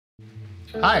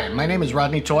Hi, my name is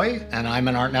Rodney and I'm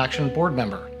an Art in Action board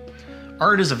member.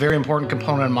 Art is a very important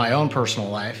component of my own personal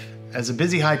life. As a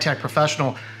busy high-tech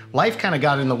professional, life kind of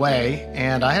got in the way,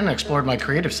 and I hadn't explored my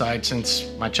creative side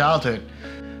since my childhood.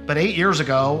 But 8 years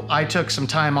ago, I took some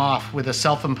time off with a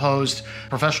self-imposed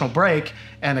professional break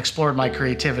and explored my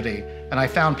creativity. And I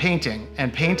found painting,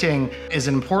 and painting is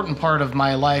an important part of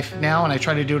my life now, and I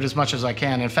try to do it as much as I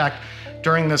can. In fact,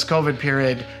 during this COVID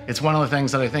period, it's one of the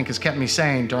things that I think has kept me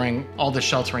sane during all this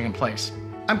sheltering in place.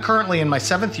 I'm currently in my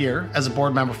 7th year as a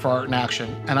board member for Art in Action,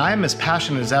 and I am as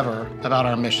passionate as ever about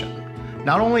our mission.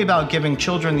 Not only about giving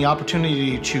children the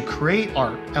opportunity to create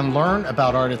art and learn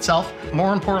about art itself,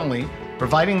 more importantly,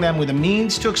 providing them with a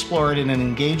means to explore it in an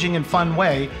engaging and fun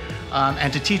way,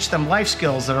 and to teach them life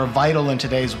skills that are vital in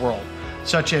today's world,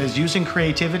 such as using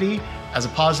creativity as a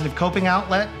positive coping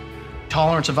outlet,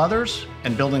 tolerance of others,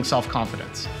 and building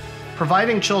self-confidence.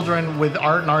 Providing children with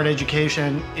art and art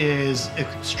education is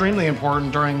extremely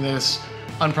important during this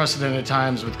unprecedented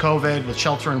times with COVID, with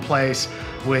shelter in place,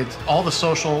 with all the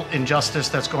social injustice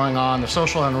that's going on, the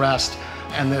social unrest,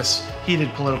 and this heated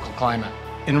political climate.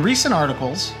 In recent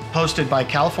articles posted by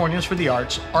Californians for the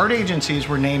Arts, art agencies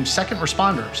were named second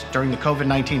responders during the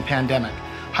COVID-19 pandemic,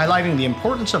 highlighting the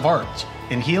importance of arts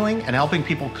in healing and helping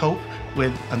people cope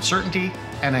with uncertainty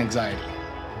and anxiety.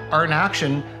 Art in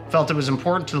Action felt it was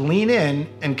important to lean in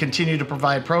and continue to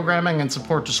provide programming and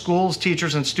support to schools,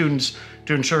 teachers, and students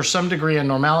to ensure some degree of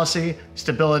normalcy,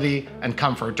 stability, and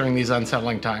comfort during these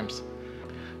unsettling times.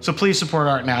 So please support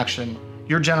Art in Action.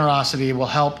 Your generosity will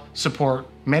help support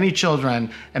many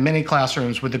children and many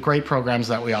classrooms with the great programs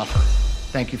that we offer.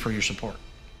 Thank you for your support.